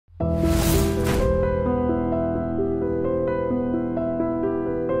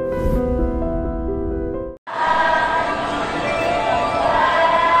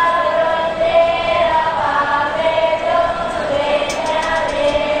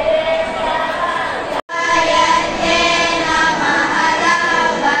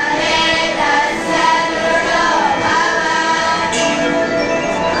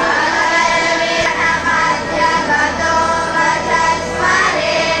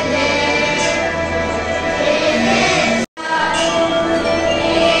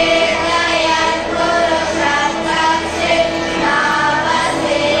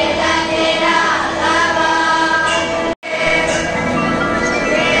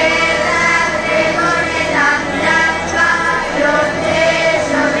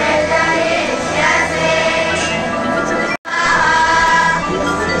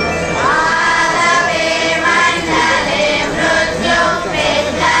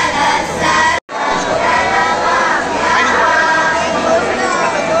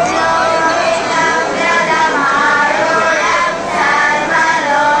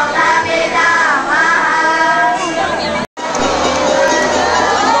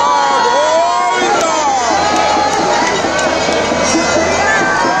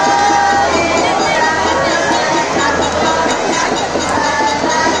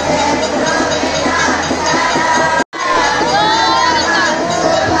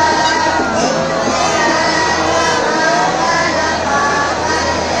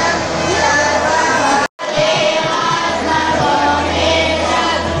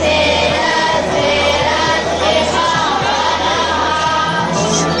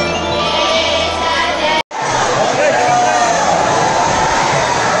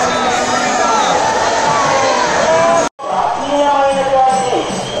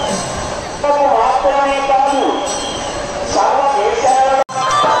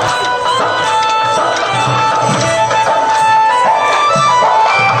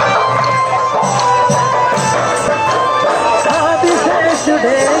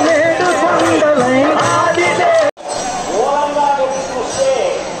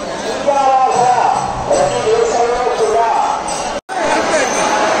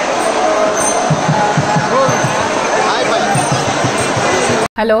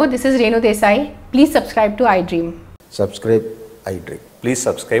Hello, this is Renu Desai. Please subscribe to iDream. Subscribe iDream. Please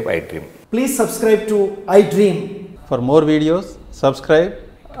subscribe iDream. Please subscribe to iDream. For more videos, subscribe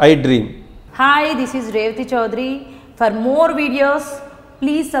iDream. Hi, this is Revati Chaudhary. For more videos,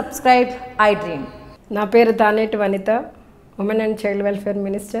 please subscribe iDream. నా పేరు Taneti Vanitha, women and child welfare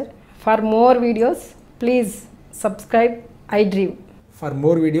minister. For more videos please subscribe iDream. For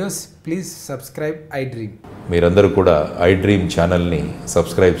more videos, please subscribe iDream. మీరందరూ కూడా iDream ఛానల్ని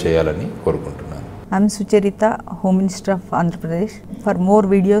subscribe చేయాలని కోరుకుంటున్నాను. I'm Sucharita, Home Minister of Andhra Pradesh. For more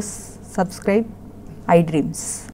videos, subscribe iDreams.